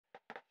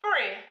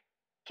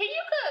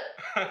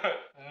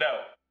No.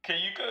 Can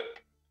you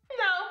cook?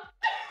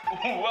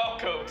 No.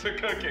 Welcome to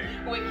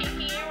Cooking with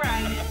KeKe and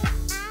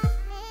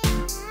Ryan.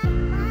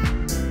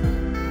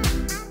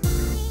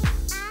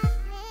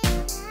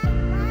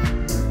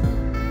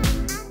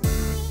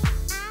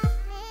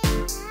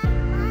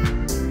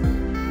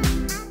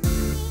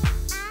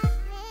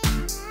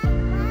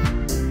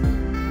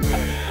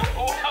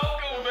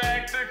 Welcome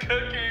back to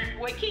Cooking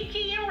with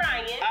KeKe and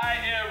Ryan. I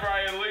am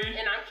Ryan Lee.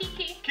 And I'm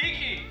KeKe.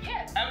 KeKe.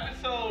 Yes.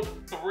 Episode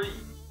 3.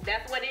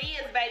 That's what it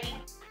is, baby.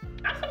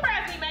 I'm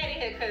surprised we made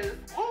it here because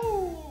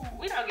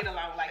we don't get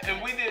along like that.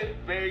 And we did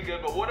very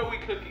good, but what are we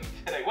cooking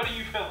today? What are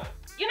you feeling?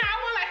 You know, I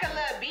want like a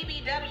little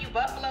BBW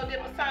buffalo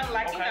dip or something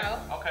like, Okay, you know,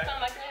 okay.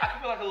 something like I that.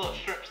 can feel like a little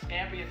shrimp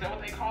scampi. Is that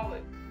what they call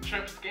it?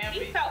 Shrimp scampi?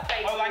 He's so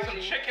fake. Or like some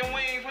chicken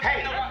wings. What Hey.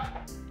 you know about?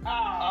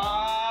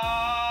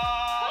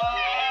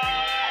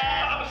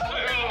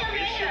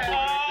 It's your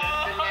boy,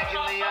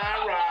 Destination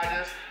Leon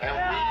Rogers, and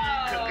we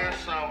cooking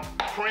some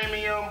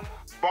premium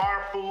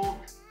bar food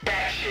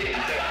cat shit.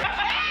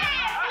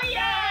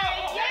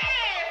 Yes!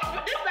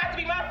 This is about to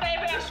be my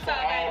favorite This for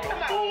episode, all baby. the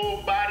Come on.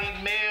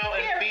 full-bodied male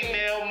and Period.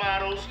 female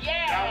models.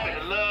 Yes. Y'all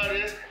gonna love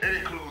this. It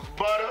includes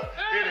butter.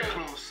 It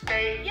includes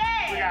steak.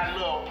 Yes. We got a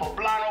little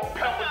poblano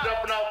pepper Come on.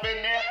 jumping up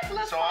in there. Yes,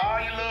 look So all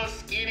you little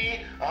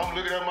skinny, I'm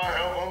looking at my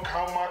health, I'm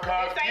counting my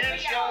carbs. This ain't Get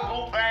for your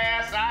y'all. goof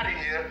ass out of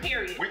here.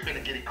 Period. We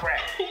finna get it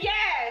cracked.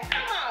 Yes,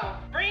 come on.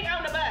 Bring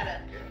on the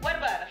butter. What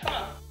butter? Come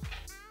on.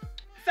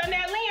 So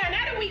now, Leon,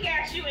 now that we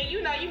got you and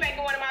you know you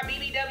making one of my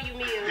BBW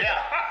meals. Yeah.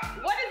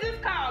 What is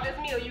this called, this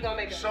meal you gonna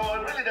make? So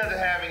it really doesn't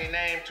have any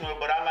name to it,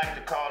 but I like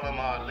to call them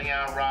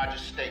Leon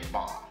Rogers steak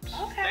bombs.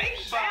 Okay.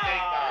 Steak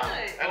bombs.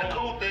 Good. And the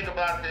cool thing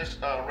about this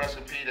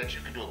recipe that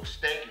you can do it with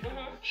steak, you can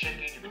do it with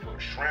chicken, you can do it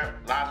with shrimp,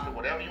 lobster,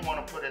 whatever you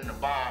want to put in the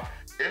bomb.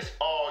 It's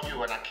all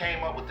you. And I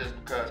came up with this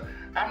because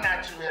I'm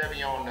not too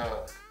heavy on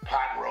the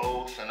pot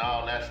roast and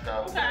all that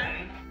stuff.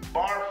 Okay.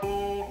 Bar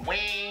food,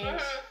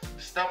 wings,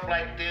 stuff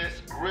like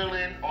this,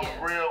 grilling on the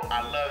grill,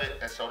 I love it.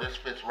 And so this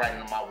fits right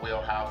into my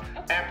wheelhouse.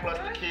 Okay. And plus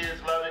the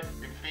kids love it.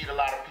 You can feed a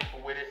lot of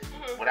people with it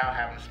without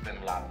having to spend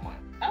a lot of money.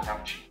 Okay.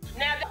 I'm cheap.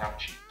 Now, I'm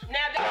cheap.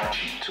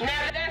 now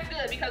that's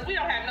good because we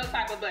don't have no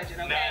type of budget,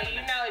 okay? Nah.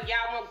 You know, if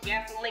y'all want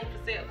gas and link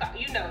for sale,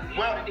 you know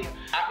Well, the deal.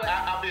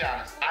 I'll be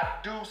honest. I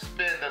do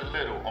spend a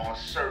little on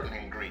certain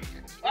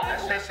ingredients.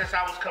 Oh. Since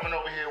I was coming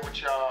over here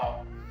with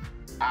y'all,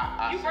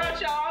 You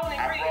brought your own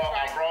ingredients,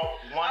 I right? brought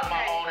one of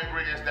my Okay. own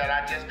ingredients that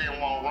I just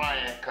didn't want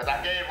Ryan, because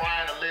I gave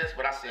Ryan a list,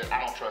 but I said, I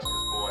don't trust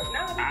this boy.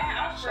 No, we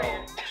got our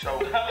friend. So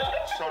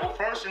the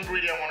first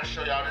ingredient I want to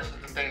show y'all, this is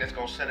the thing that's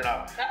going to set it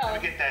up. Uh-oh.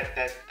 Let me get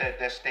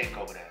that steak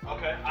over there.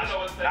 Okay, I know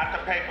what's Not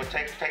the paper.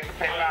 Take the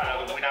paper out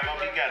of it. We're not going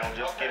to be ghetto.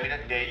 Just give me the,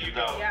 there you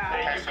go. Yeah.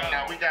 Okay, so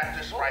now we got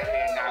this right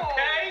here now.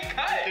 Okay,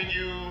 cut. You can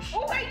use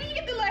Oh, where you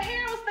get the little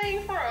Harold's thing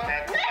from?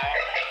 that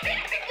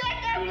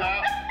pull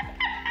out.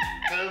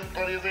 This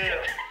funny as hell.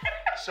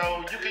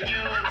 So you can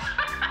use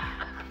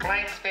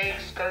flank steak,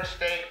 skirt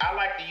steak. I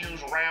like to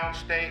use round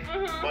steak,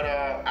 but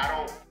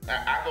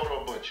I go to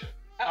a butcher.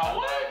 I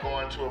love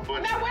going to a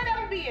butcher. Now, where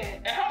that be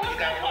at? And how much You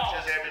got that cost?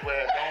 butchers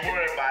everywhere. Don't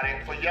worry about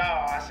it. For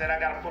y'all, I said I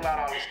gotta pull out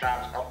all the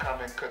stops. I'm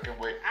coming cooking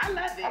with. I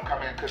love it. I'm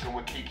coming cooking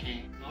with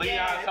KeKe. Leon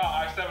Yes. saw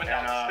our $7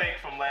 And, steak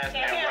from last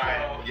Yeah.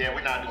 night. Right. Yeah, we're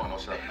not doing no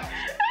something else.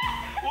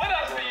 What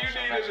else do you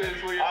need in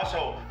this, Leon?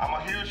 Also, I'm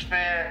a huge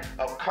fan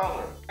of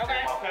color Okay.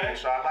 in my food,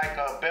 so I like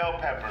bell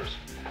peppers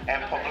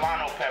and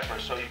poblano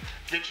peppers. So you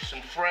get you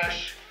some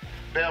fresh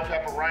bell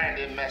pepper. Ryan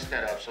didn't mess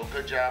that up, so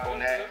good job on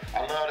that. I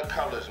love the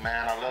colors,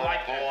 man. I love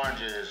Like the that.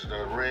 oranges,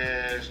 the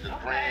reds, the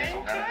greens.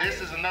 okay. Now, this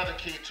is another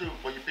key too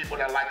for you people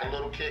that like a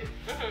little kick.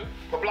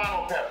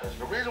 Poblano peppers.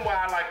 The reason why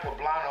I like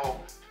poblano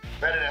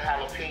better than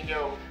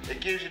jalapeno, it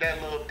gives you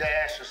that little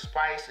dash of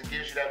spice. It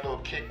gives you that little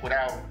kick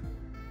without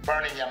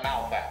burning your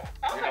mouth out.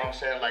 You know what I'm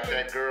saying? Like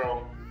that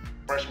girl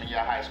freshman year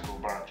of high school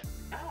burned you.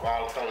 For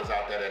all the fellas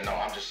out there that know,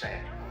 I'm just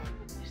saying.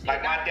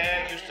 Like my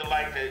dad used to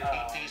like to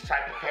eat these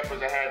type of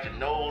peppers that had your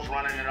nose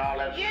running and all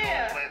that.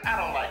 Yeah. I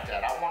don't like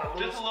that. I want a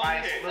little Just a little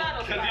spice. kick.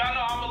 Subtle Because spice. y'all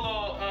know I'm a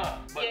little,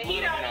 but Yeah,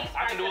 he little, don't need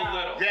I can do spice a at all.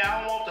 little. Yeah, I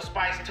don't want the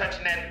spice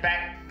touching that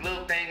back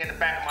little thing in the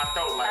back of my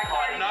throat like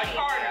Cardi. No, Yeah,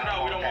 Cardi, I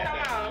no, we don't want Come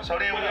that. on. So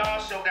then we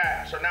also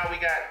got, so now we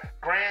got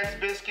Grand's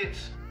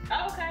biscuits,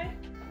 Oh, okay.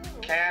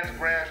 cans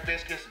Grand's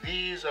biscuits.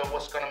 These are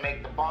what's gonna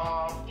make the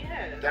bomb.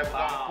 Yeah. That we're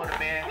gonna put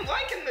them in. I'm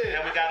liking this.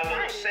 Then we got a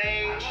little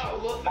sage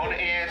on the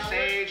end,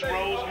 sage,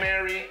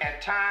 rosemary, and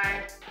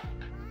thyme.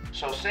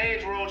 So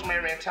sage,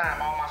 rosemary, and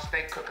thyme, all my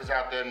steak cookers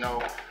out there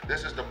know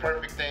this is the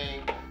perfect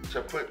thing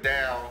to put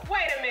down.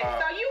 Wait a minute.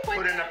 So you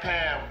put in the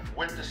pan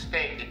with the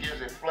steak. It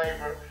gives it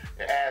flavor.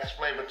 It adds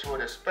flavor to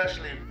it,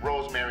 especially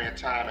rosemary and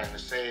thyme and the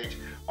sage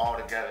all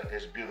together.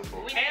 It's beautiful.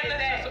 We And needed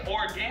this that. is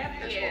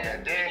organic. It's Yeah.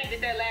 organic. We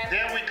needed that last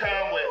Then time. we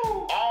come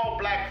with all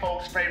black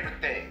folks' favorite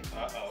thing,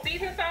 Uh-oh.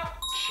 Seasoning salt?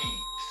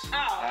 cheese.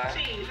 Oh,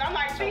 cheese. I'm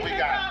like, So cheese we and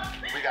got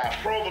salt?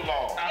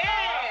 provolone.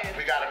 Yes.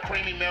 We got a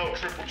creamy milk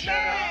triple cheddar,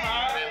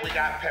 and then we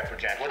got pepper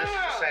jack. Well, this is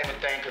the same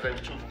thing because they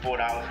was 2 for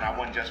 $4 and I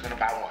wasn't just gonna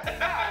buy one.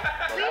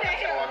 So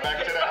going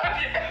back to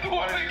that.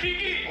 One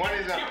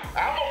is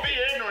I'm gonna be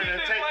ignorant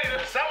and take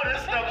some of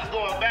this stuff is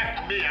going back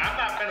to me. I'm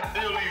not gonna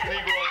feel these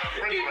Negroes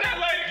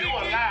refrigerated. You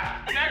a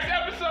lie. Next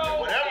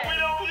episode. Whatever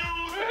we don't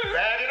use,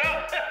 bag it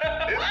up.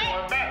 It's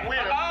going back. We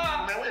in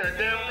a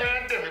damn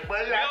pandemic,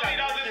 but we don't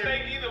eat all this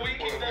steak either. We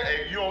keep that.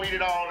 Hey, you don't eat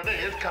it all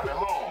today. It's coming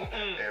home.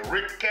 And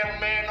Rick the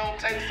cameraman don't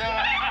take some.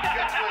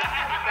 Guess what? It's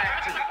coming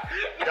back to you.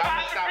 Y'all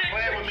can stop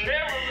playing with me.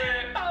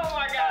 Oh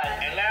my God.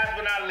 And last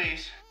but not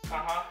least,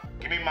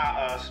 give me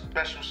my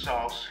special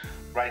sauce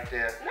right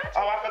there.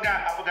 Oh, I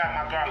forgot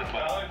my garlic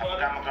butter. I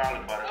forgot my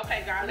garlic butter.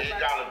 Okay, garlic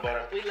butter. Garlic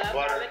butter. We love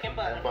garlic and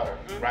butter.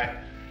 Right.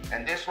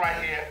 And this right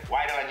here,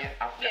 white onion.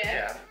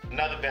 Yeah.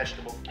 Another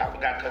vegetable. I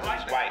forgot because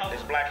it's white.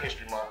 It's Black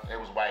History Month. It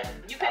was white.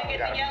 You couldn't get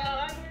the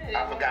yellow onion?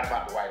 I forgot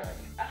about the white onion.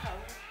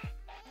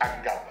 I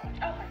forgot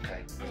about it.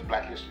 Okay. It's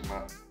Black History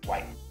Month.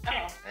 White.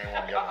 I'm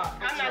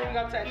not even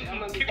gonna touch it. I'm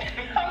gonna keep it.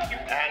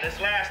 And this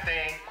last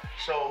thing,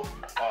 so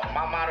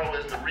my motto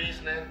is the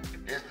reasoning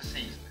is the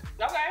seasoning.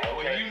 Okay.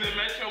 Well, you the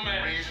Metro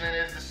Man. Reasoning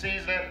is the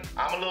seasoning.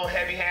 I'm a little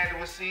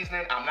heavy-handed with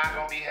seasoning. I'm not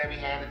gonna be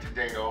heavy-handed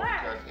today though,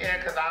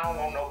 because I don't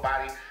want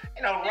nobody.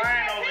 You know,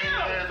 Ryan over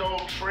here is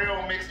old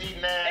trail mix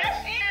eating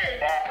ass.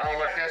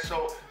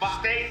 So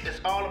steak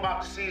is all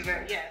about the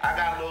seasoning. Yes. I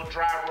got a little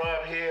dry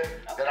rub here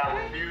that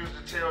I refuse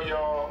to tell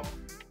y'all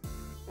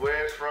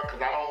where it's from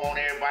because I don't want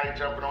everybody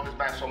jumping on this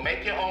back. So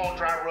make your own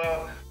dry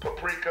rub,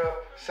 paprika,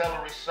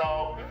 celery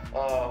salt,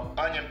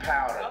 onion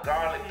powder,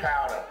 garlic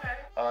powder.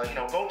 You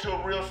know, go to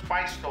a real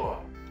spice store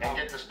and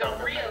get the stuff.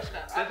 The real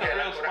stuff. That's a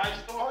real spice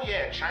store? Oh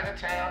yeah,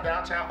 Chinatown,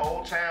 downtown,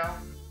 Old Town.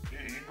 You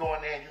go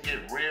in there and you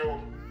get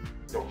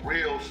the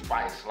real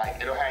spice.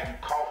 Like it'll have you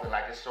coughing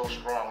like it's so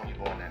strong when you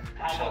go in there.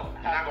 So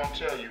I'm not gonna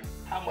tell you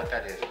what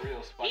that is.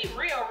 Real spice. He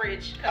real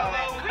rich.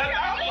 Real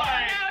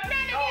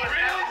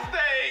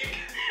steak,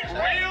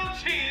 real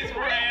cheese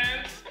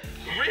brands,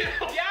 real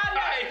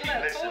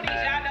spice.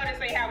 Foodies, y'all know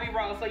this ain't how we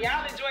roll. So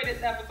y'all enjoy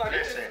this episode.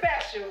 This is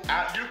special.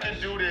 You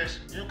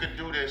can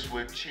do this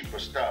with cheaper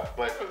stuff,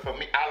 but for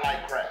me, I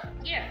like crab.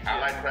 Yeah. I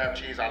like crab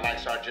cheese. I like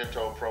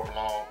Sargento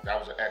provolone. That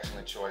was an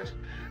excellent choice.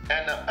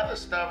 And the other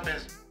stuff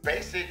is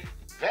basic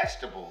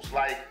vegetables.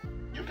 Like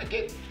you could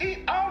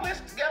eat all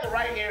this together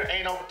right here.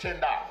 Ain't over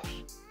 $10.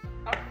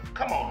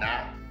 Come on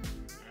now.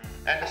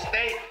 And the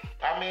steak,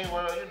 I mean,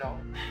 well, you know.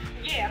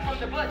 Yeah, from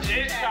the butcher.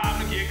 It's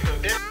time to get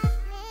cooked.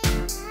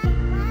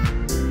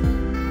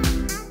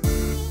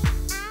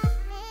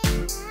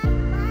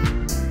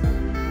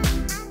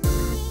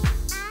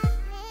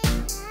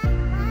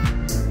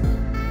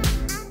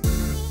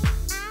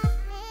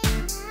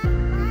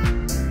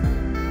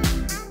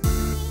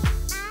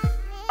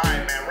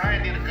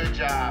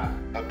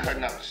 Of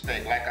cutting up the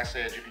steak. Like I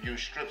said, you can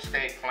use strip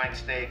steak, flank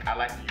steak. I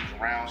like to use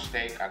round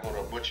steak. I go to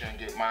a butcher and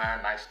get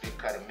mine, nice thick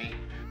cut of meat.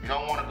 You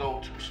don't want to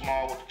go too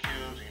small with the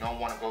cubes. You don't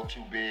want to go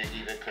too big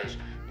either because,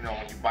 you know,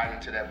 when you bite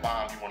into that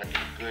bomb, you want to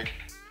get a good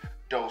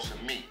dose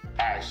of meat.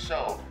 All right,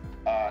 so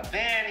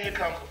then here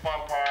comes the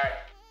fun part.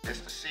 It's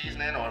the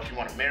seasoning, or if you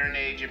want to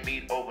marinate your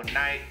meat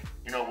overnight,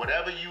 you know,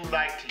 whatever you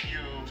like to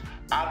use.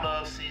 I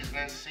love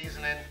seasoning.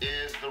 Seasoning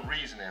is the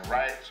reasoning,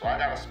 right? So I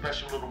got a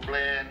special little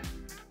blend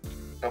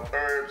of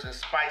herbs and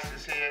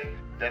spices here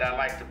that I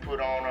like to put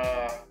on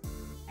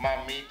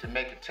my meat to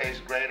make it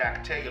taste great. I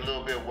can tell you a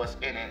little bit of what's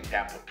in it. You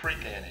got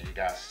paprika in it, you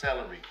got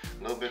celery,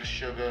 a little bit of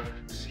sugar,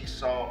 sea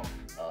salt,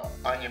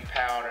 onion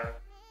powder,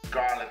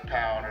 garlic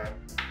powder.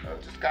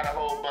 Just got a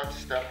whole bunch of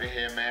stuff in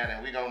here, man,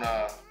 and we're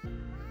gonna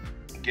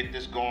get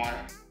this going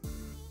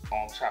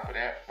on top of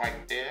that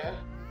right there.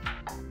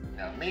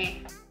 Now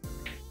me,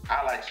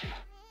 I like seasoning,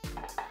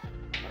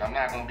 but I'm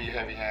not gonna be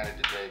heavy-handed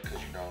today because,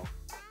 you know,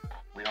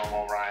 we don't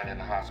want Ryan in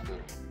the hospital.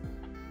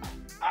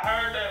 I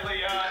heard that,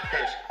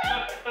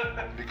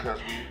 Leon. Because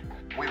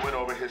we went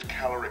over his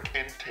caloric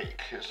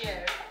intake.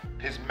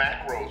 His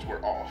macros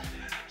were off.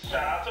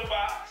 Shout out to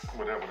Box.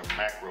 Whatever the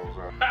macros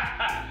are.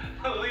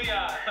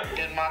 Leon.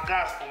 Get my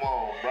gospel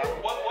on, brother.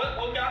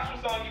 What gospel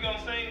song you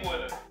gonna sing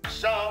with her?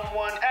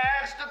 Someone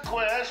asked the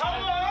question.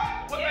 Hold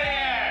on. What they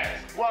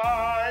asked?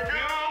 Why do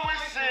we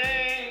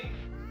sing?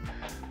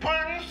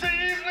 Putting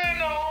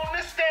seasoning on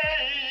the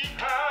steak.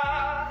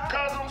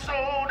 Cause I'm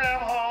so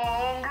damn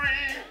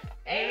hungry.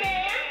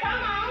 Amen.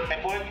 Come on.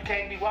 And boy, you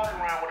can't be walking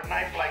around with a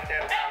knife like that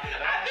around here.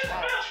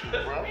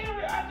 What's wrong with you,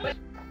 bro?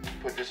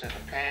 Put this in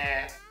the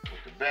pan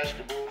with the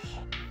vegetables.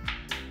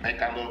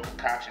 Make our little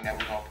concoction that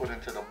we're gonna put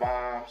into the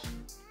bombs.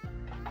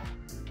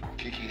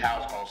 KeKe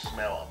house gonna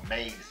smell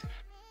amazing.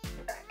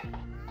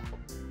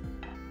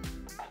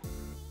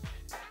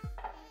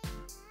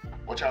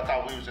 What y'all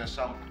thought we was in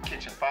some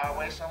kitchen far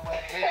away somewhere?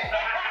 Yeah.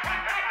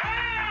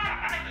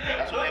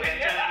 That's what they've been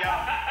telling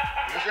y'all.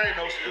 This ain't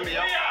no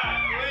studio.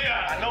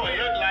 Leon. I know it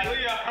looked like.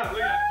 Leon,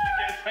 you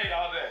can't say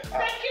all that.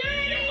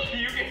 Security!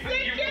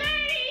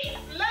 Security!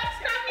 Let's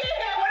come get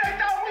him! What they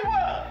thought we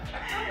were?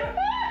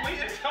 We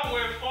is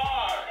somewhere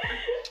far.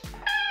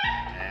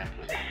 Man,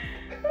 please.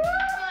 Oh,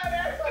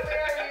 that's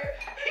hilarious.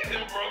 He's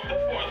in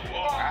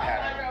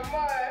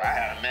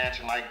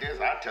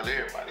tell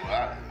everybody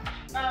what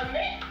I do.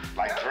 Me?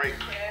 Like Drake.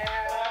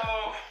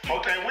 Yeah.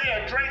 Okay, we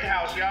at Drake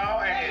house,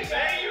 y'all. And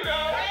There you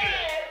go.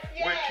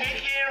 with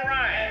KeKe and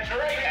Ryan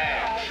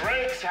at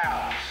Drake's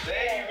house.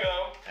 There you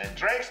go. And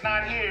Drake's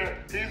not here,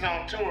 he's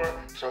on tour,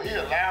 so he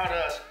allowed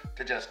us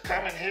to just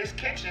come in his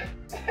kitchen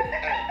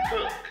and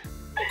cook.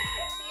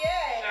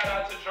 Yeah. Shout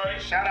out to Drake.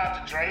 Shout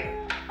out to Drake.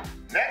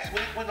 Next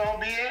week we're gonna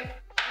be in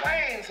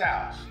Wayne's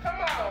house. Come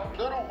on.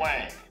 Little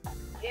Wayne.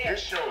 Yeah.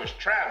 This show is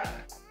traveling.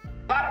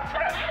 A lot of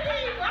prep.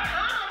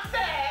 I'm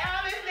sad.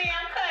 Obviously,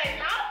 I'm cutting.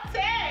 I'm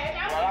sad.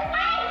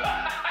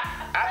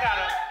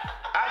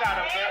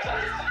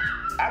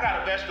 I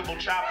got a vegetable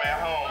chopper at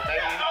home,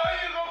 baby. Oh,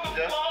 you on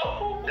the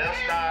floor? They'll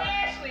start.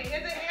 Ashley, is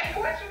it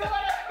what you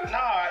doing?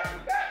 No,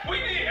 We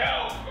need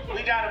help.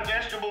 we got a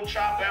vegetable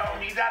chopper at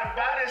home. You gotta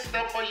buy this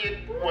stuff for your,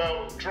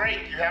 well,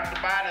 Drake, you have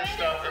to buy this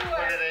stuff and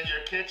put it in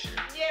your kitchen.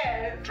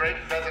 Yes. Drake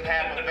doesn't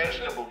have a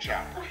vegetable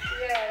chopper.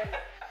 Yes.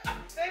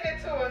 Send it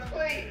to us,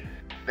 please.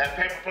 That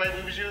paper plate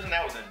we was using,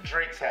 that was in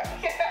Drake's house.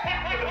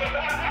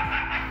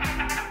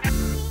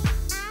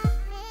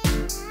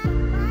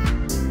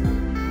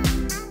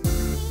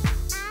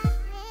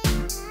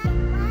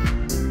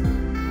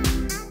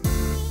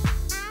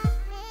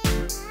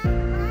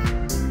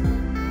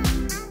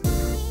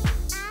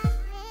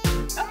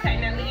 Okay,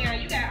 now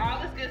Leon, you got all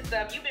this good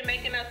stuff. You've been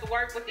making us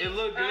work with these It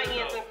look good,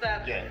 onions though. and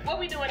stuff. Yeah. What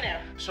we doing now?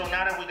 So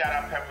now that we got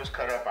our peppers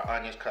cut up, our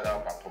onions cut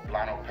up, our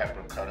poblano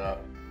pepper cut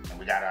up, and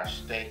we got our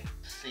steak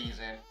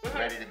seasoned,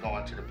 ready to go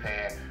into the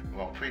pan,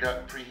 we're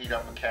gonna preheat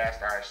up a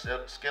cast iron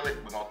skillet.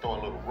 We're gonna throw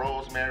a little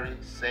rosemary,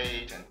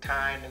 sage, and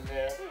thyme in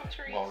there.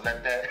 Trees. We're gonna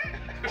let that.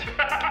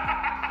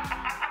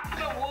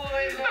 Little wood.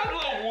 A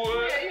little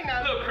wood. Yeah, you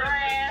know, little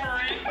grass.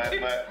 Christmas tree.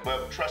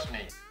 but trust me,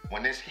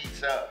 when this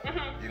heats up,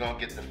 you're gonna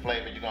get the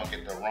flavor, you're gonna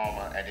get the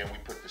aroma, and then we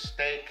put the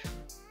steak,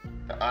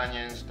 the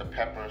onions, the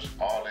peppers,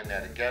 all in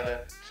there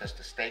together. Since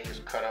the steak is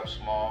cut up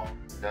small,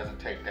 it doesn't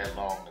take that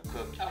long to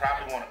cook. You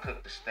probably want to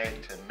cook the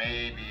steak to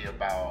maybe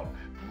about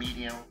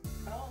medium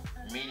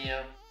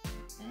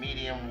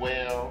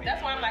well.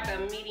 That's why I'm like a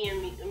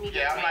medium.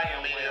 Yeah, I'm like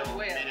a medium.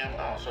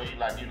 well. So you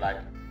like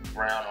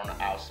brown on the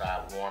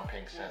outside, warm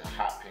pink center,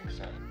 hot pink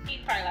center.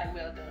 He's probably like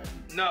well done.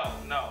 No.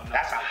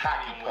 That's a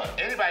hockey puck.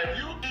 Anybody, if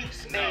you eat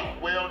steak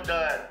well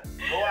done,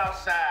 go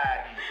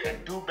outside and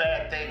do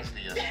bad things to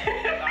yourself.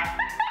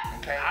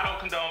 Okay? I don't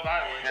condone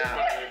violence.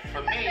 Now,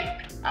 for me,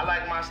 I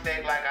like my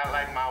steak like I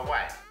like my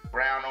wife.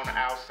 Brown on the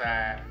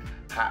outside,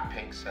 hot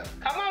pink center.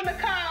 Come on, Nicole.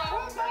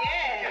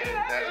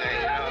 Yeah. That's it,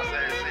 you know what I'm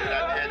saying? See what I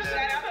did there?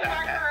 Shout out to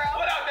my girl.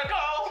 What up,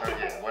 Nicole? So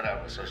yeah,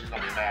 whatever. So she's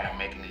gonna be mad at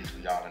making these for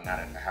y'all and not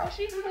at the house.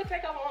 She's gonna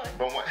take up one.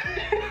 But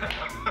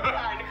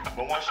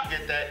once you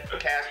get that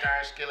cast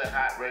iron skillet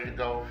hot, ready to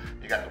go,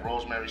 you got the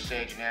rosemary,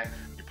 sage in there,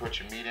 you put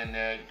your meat in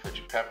there, you put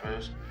your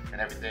peppers and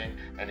everything,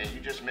 and then you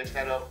just mix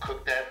that up,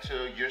 cook that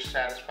till you're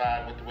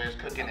satisfied with the way it's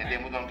cooking, and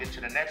then we're gonna get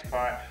to the next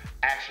part,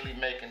 actually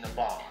making the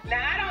bomb.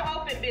 Now, I don't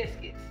open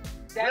biscuits.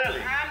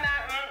 Really? I'm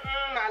not,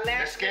 my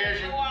last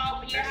scares you?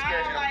 off. Yeah, That I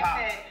scares don't you to like pop?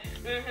 that.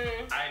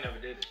 I ain't never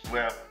did it.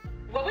 Well,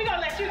 We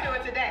gonna let you do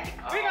it today.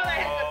 We gonna let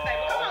him do the steak.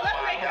 Come on, let's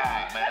my make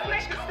God, man, let's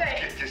let's make go the steak.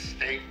 get this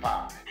steak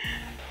popping.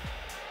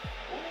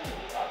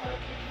 Ooh, I'm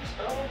gonna keep this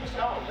stove. It's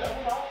on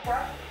level off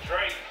properly.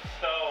 Drake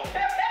stole.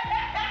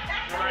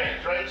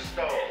 Drake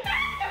stove.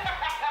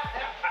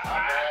 My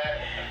bad.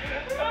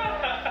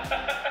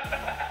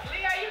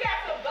 Leo, you got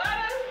some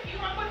butter? You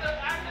wanna put the, I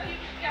know you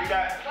We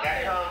got,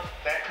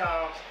 that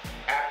comes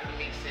after the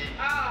meat. See,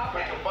 Oh,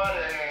 okay. put the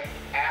butter in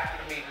after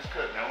the meat is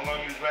cooked. Now I'm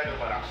gonna use regular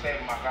butter. I'm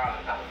saving my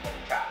garlic butter for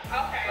the top.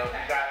 Okay, So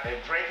okay.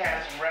 if Drake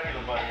has some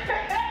regular butter, you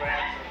can just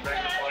grab some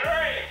regular butter.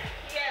 Drake.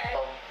 Yeah.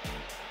 So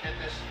get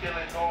this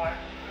skillet going,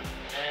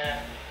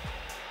 and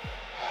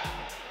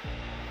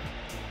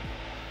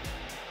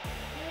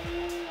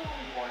you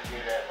want to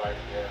hear that right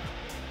there. I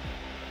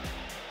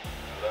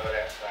love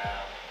that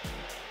sound.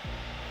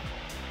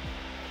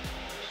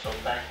 We're so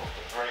thankful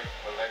for Drake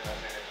for letting us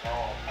in his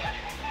home.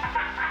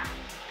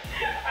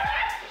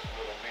 This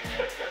little man.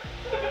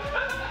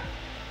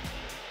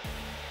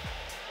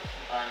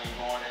 Some onion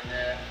going in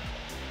there.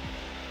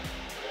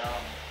 Yeah.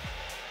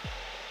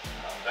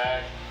 I'm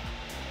back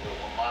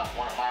with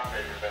one of my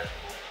favorite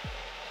vegetables,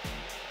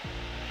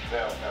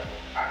 bell pepper.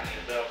 I can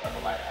eat bell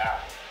pepper like an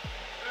apple.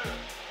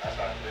 That's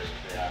how delicious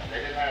they are. They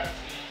didn't have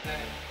seeds in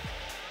it.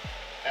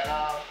 And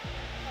I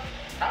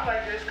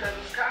like this because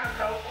it's kind of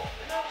colorful.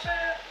 You know what I'm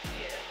saying?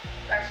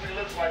 Yeah. Actually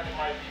looks like it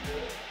might be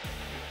good.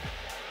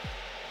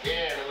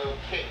 Yeah, and a little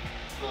kick,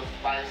 a little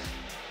spice.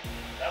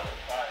 That was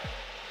fire.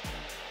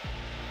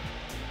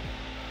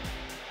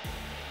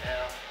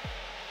 Yeah.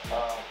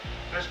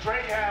 Does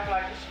Drake have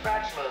like a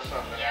spatula or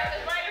something? Yeah,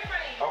 it's right in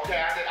front of you. Okay,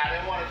 I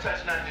didn't want to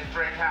touch nothing in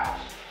Drake's house.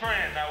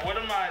 Friend, now what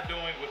am I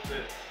doing with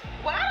this?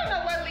 Well, I don't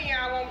know what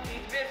Leon wants with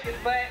these biscuits,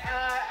 but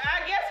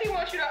I guess he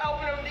wants you to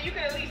open them. You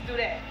can at least do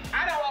that.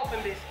 I don't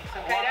open biscuits,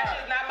 okay? Why That's not?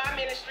 just not my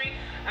ministry.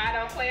 I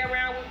don't play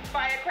around with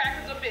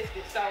firecrackers or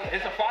biscuits. So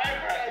It's a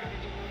firecracker.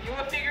 You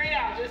will figure it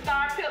out. Just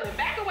start peeling.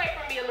 Back away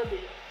from me a little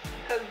bit.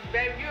 Because,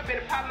 baby, you have been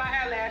to pop my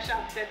eyelash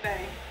out with that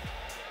thing.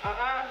 Ooh.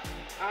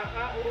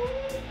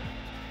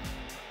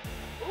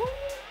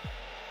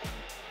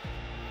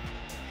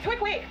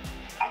 Quick.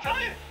 I'm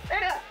trying.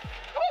 Stand up.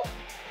 Ooh.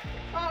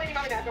 Oh, it ain't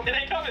coming down. It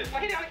ain't coming.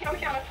 Well, hit it on the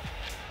counter.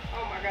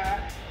 Oh my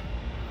God.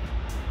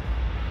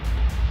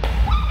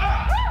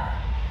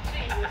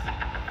 Jesus.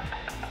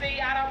 See,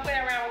 I don't play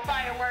around with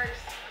fireworks,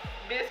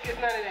 biscuits,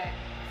 none of that.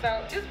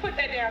 So just put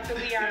that down till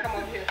Leon come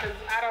over here, because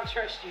I don't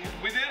trust you.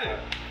 We did it.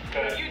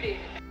 Okay. You did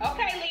it.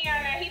 Okay,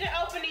 Leon, now he done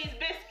opened these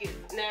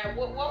biscuits. Now,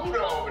 what Who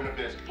done opened the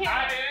biscuits?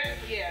 I did.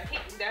 Yeah,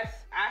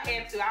 I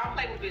had to. I don't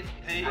play with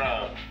biscuits.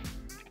 Bro,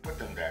 put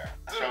them down.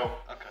 So,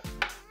 Okay.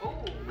 Ooh.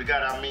 we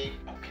got our meat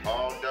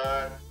all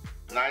done,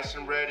 nice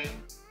and ready.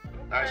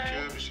 Nice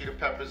cubes, you see the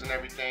peppers and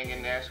everything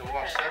in there. So we're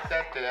gonna set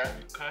that there.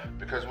 Okay.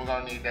 Because we're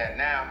gonna need that.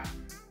 Now,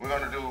 we're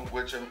gonna do,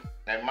 which in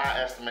my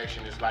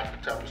estimation is like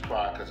the toughest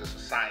part because it's a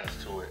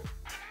science to it.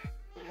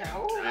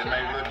 No. It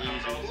may look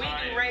easy. We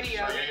do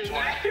radio. So We you do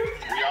want, not do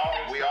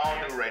we all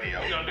do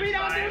radio. We don't do We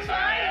don't do science.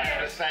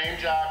 The science. same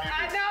job you do. I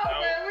know,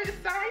 but we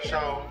science.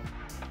 So,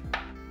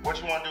 what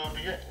you want to do?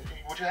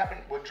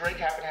 Would Drake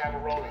happen to have a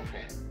rolling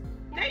pin?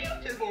 Now you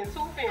just getting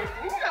too fancy.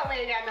 You know we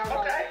ain't got no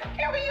Okay.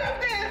 Can we use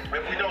this? If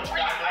we don't, you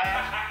got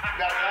glass? You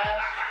got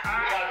glass? You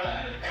got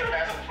glass? You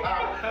got some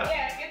flour?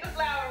 Yeah, get the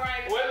flour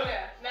right Well-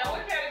 there. Now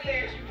what kind of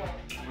glass you want?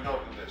 We're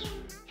gonna do this.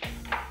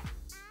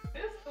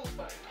 This too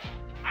funny.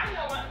 I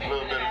know my A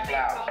little bit of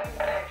flour.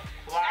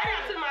 Shout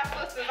out to my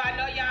sisters. I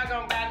know y'all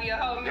gonna buy me a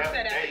whole new Yep,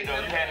 set there you go.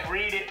 You had to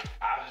read it.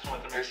 I just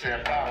want to It make sure.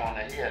 said flour on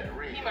there. He had to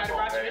read it. You might have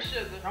brought you the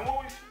sugar. Now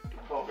what we?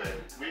 Oh, baby.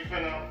 We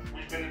finna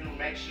do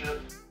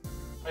makeshift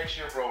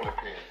rolling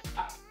pin.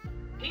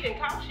 He didn't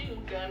cost you,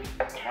 dummy.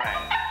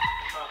 Right.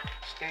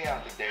 Stay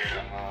out the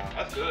damn.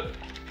 That's good.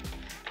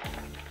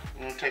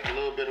 I'm gonna take a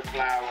little bit of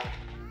flour.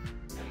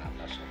 And I'm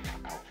not sure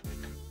out.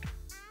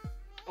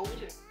 Oh, we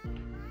just.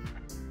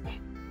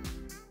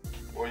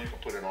 Or you can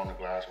put it on the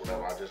glass,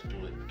 whatever. I just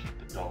do it to keep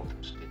the dough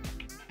from sticking.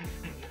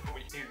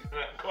 We use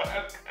that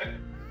glass.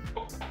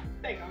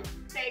 There you go.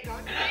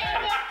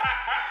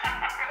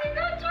 We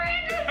go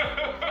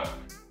triggers.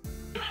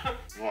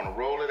 You wanna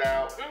roll it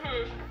out.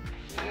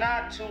 Mm-hmm.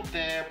 Not too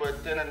thin, but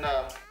thin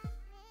enough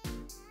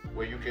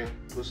where you can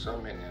put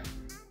something in there.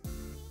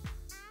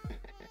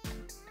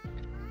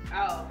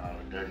 Oh. Oh,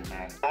 it doesn't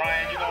matter.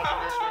 Ryan, you gonna do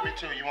this with me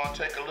too. You wanna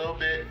take a little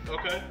bit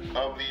Okay.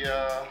 of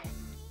the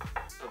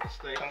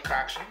Steak.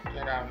 concoction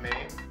that I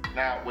made.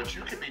 Now, what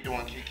you could be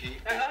doing, KeKe,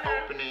 is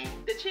opening.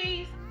 The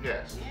cheese?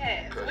 Yes.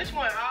 Yes. Good. Which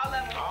one? All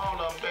of them? All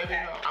of them, baby.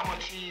 Okay. No, I'm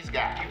a cheese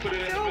guy. You put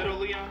it in the middle,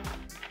 Leon.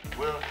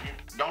 Well, you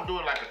don't do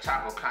it like a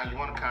taco kind. You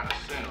want to kind of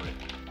center it.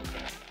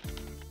 Okay.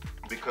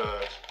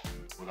 Because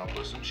we're going to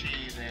put some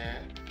cheese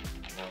in.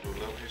 We're going to do a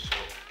little bit. So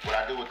what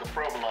I do with the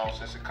provolone,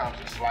 since it comes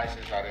in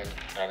slices,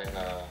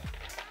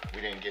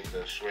 we didn't get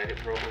the shredded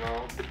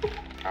provolone.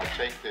 I'll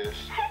take this.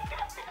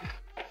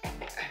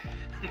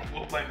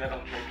 We'll blame that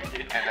on Drake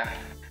again.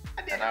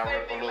 And I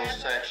rip a little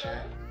section.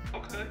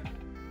 Okay.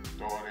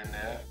 Throw it in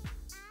there.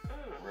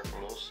 Rip a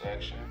little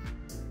section.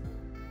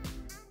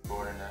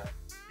 Throw it in there.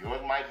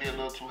 Yours might be a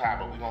little too high,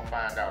 but we're going to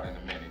find out in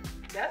a minute.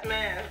 That's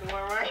mine. That's the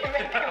one right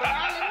here.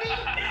 All of me.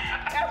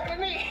 That's for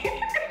me.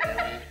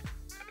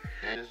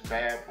 This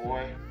bad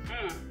boy.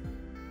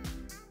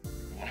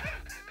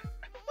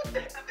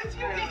 That's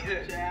you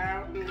eating.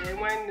 Child,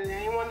 they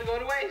ain't want to go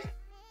to waste.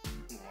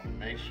 You want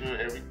to make sure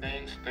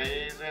everything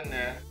stays in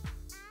there.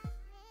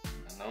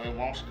 I know it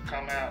wants to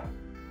come out,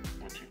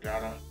 but you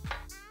gotta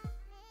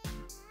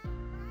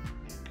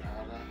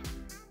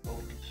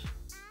focus.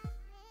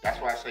 That's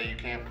why I say you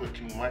can't put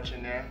too much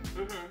in there.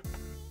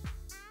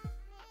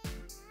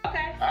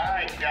 Okay. All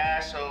right,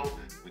 guys, so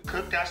we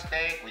cooked our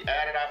steak, we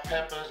added our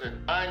peppers and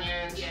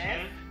onions.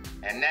 Yes.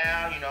 And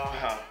now, you know,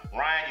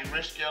 Ryan, you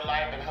risked your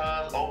life and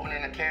hers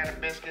opening a can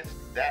of biscuits.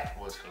 That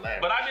was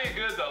hilarious. But I did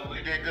good though, Lee.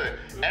 You did good.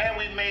 And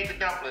we made the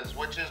dumplings,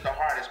 which is the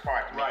hardest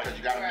part to me, Right. because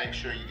you gotta make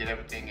sure you get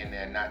everything in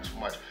there, not too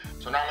much.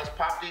 So now let's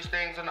pop these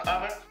things in the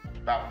oven,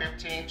 about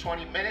 15,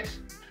 20 minutes.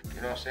 You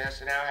know what I'm saying?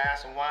 Sit down, have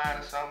some wine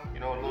or something, you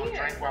know, a little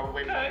drink while we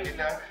wait for it to get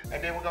done.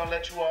 And then we're gonna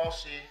let you all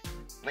see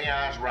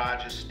Leon's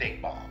Rogers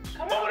steak balls.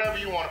 Or whatever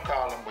you wanna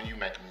call them when you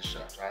making the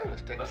shots. All right,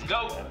 let's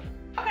go.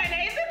 Okay,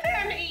 now is it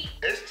time to eat?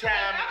 It's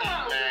time to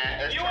eat, man.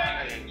 It's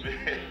time to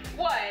eat.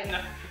 What?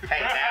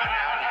 Hey,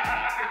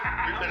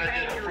 now. We're gonna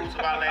get the fruits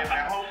of our labor.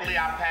 Now, hopefully,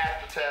 I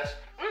passed the test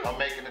of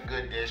making a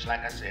good dish.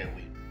 Like I said,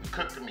 we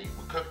cooked the meat,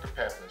 we cooked the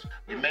peppers,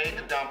 we made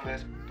the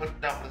dumplings, put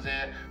the dumplings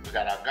in. We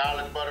got our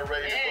garlic butter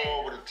ready to go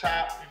over the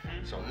top.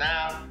 So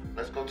now,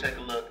 let's go take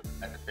a look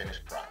at the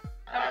finished product.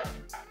 All right?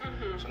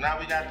 So now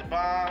we got the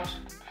bombs.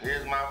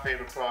 Here's my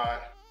favorite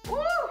part.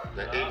 Woo!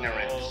 The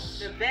ignorance.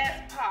 The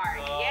best part.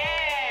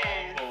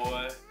 Yes.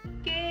 Boy.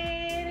 Get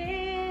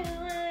it.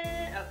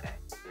 Okay.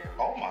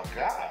 Oh my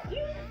God.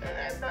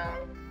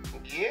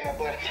 Yeah,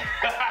 but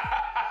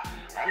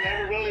I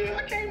never really. I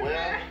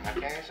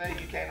can't say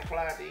you can't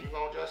apply it. You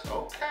gonna just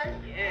okay.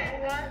 Yeah.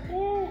 All right.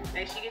 Woo.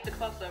 Make sure you get the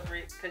close up,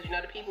 Rick, because you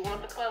know the people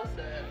want the close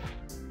up.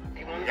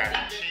 They want You to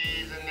got your see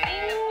cheese in the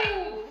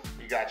there. food.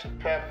 You got your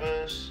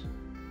peppers.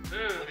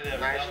 Look at that.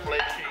 Nice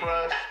flaky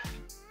crust.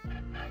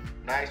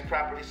 Nice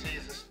properly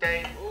seasoned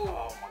steak. Ooh.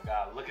 Oh my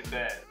God, look at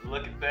that.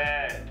 Look at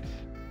that.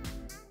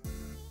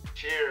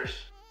 Cheers.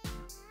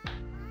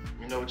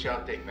 You know what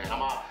y'all think, man.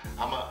 I'm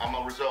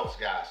a results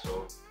guy,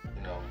 so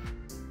you know.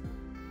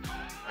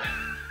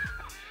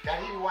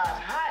 Gotta eat while it's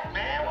hot,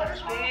 man. What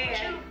is wrong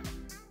with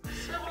you?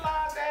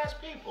 Civilized ass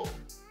people.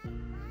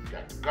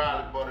 Got the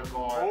garlic butter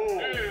going.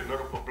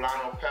 Little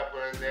poblano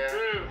pepper in there.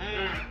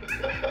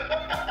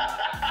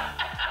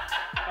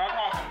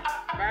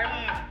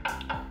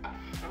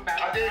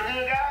 I did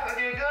good, guys. I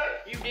did good.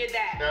 You did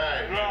that.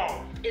 All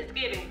right. It's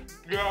giving.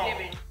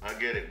 I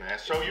get it, man.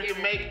 So you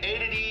can make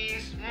 8 of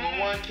these in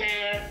 1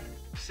 can,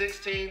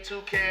 16,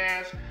 2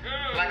 cans.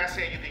 Like I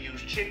said, you can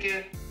use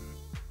chicken,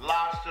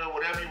 lobster,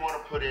 whatever you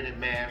want to put in it,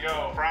 man.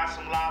 Fry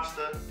some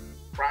lobster,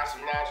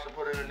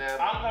 put it in there.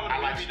 I'm coming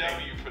to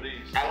BBW for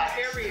these. I like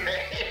Period.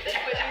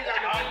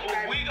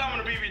 We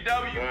coming to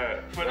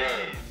BBW for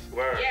these.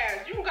 Word.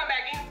 Yeah, you can come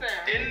back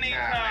anytime.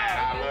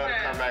 I love to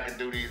come back and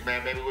do these,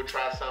 man. Maybe we'll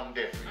try something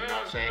different. You know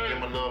what I'm saying? Give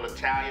them a little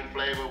Italian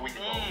flavor. We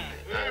can go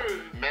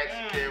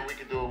Mexican. We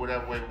can do it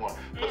whatever way we want.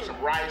 Put some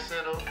rice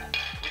in them.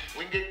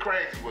 We can get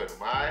crazy with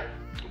them, all right?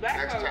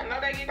 Next time.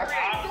 No, they get crazy.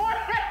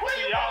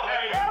 Y'all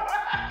later.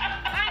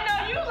 I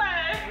know you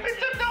lying. We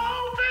took the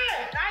whole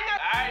thing. I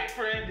know. All right,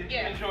 friend. Did you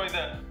enjoy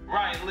the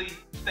Ryan Lee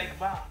steak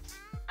bombs?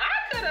 I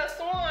could have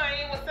sworn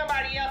it was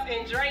somebody else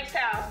in Drake's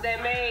house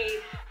that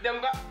made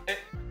them.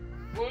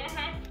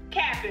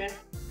 Capping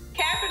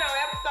on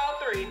episode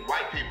 3.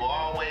 White people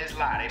always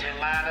lie. They've been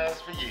lying to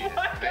us for years.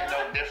 They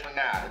no different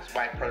now. This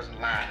white person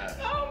lying to us.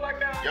 Oh my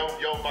God. Yo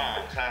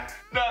bombs, huh?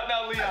 No,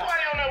 Leon. That's why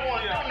they don't ever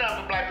want to do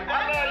nothing for black people. I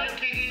love you,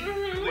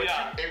 KeKe.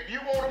 Leon. If you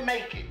want to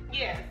make it,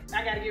 Yes,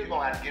 I gotta give you're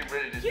going to have to get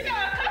rid of this. You know,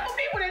 a couple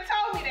people that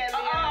told me that.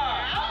 There's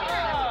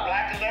a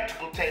black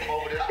electrical tape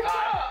over this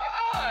pot.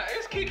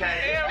 It's KeKe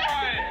and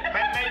Ryan.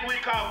 Maybe we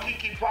call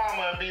KeKe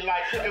Palmer and be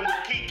like cooking with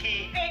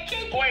KeKe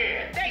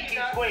Square.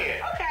 KeKe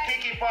Square. Okay.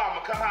 KeKe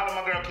Palmer, come holler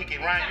at my girl KeKe.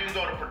 Ryan, you can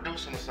go to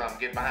producing or something.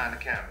 Get behind the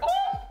camera.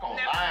 Go on,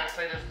 lie and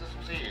say this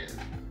was his.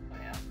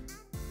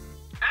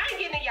 I ain't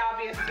getting in y'all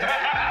business.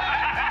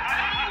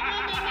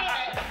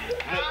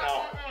 Look,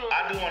 no,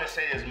 I do want to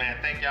say this, man.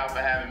 Thank y'all for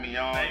having me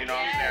on. You know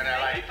what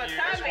I'm saying?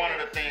 It's one of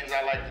the things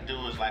I like to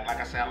do is like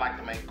I said, I like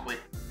to make quick,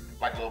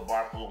 like little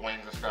bar food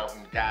wings and stuff.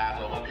 And guys,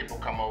 or when people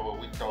come over,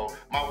 we throw.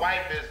 My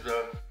wife is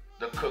the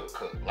cook.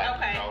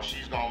 Like, you know,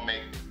 she's gonna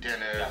make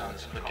dinners and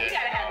spaghetti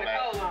and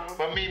all that.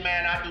 For me,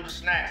 man, I do the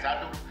snacks.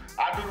 I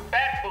do the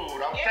fat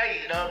food. I'm telling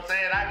you, you know what I'm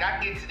saying? I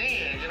get it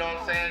in, you know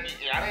what I'm saying?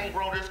 I didn't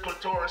grow this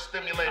clitoris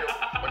stimulator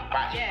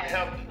by eating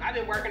healthy. I've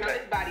been working on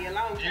this body a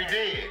long time. You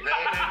did. There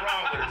ain't nothing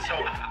wrong with it. So,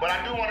 but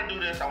I do want to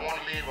do this. I want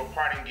to leave a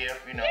parting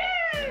gift, you know.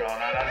 And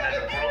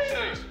the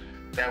groceries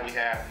that we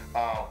have.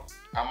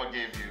 I'm gonna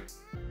give you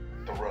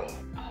the rub.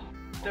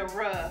 The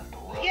rub.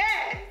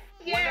 Yes.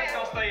 When that's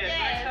gonna stay at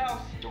Drake's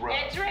house? The rub.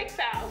 At Drake's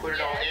house. Put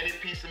it on any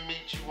piece of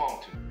meat you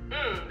want to.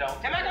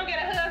 Am I gonna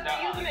get a husband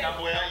using it?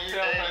 Well, you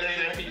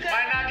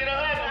might not get a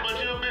husband, but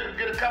you'll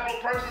get a couple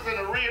of persons and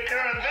a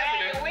reoccurring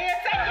visitor. We'll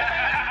take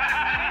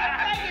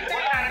it.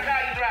 What kind of car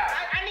you drive?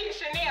 I need a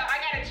Chanel.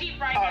 I got a Jeep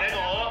right now. Oh, they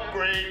gonna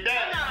upgrade that.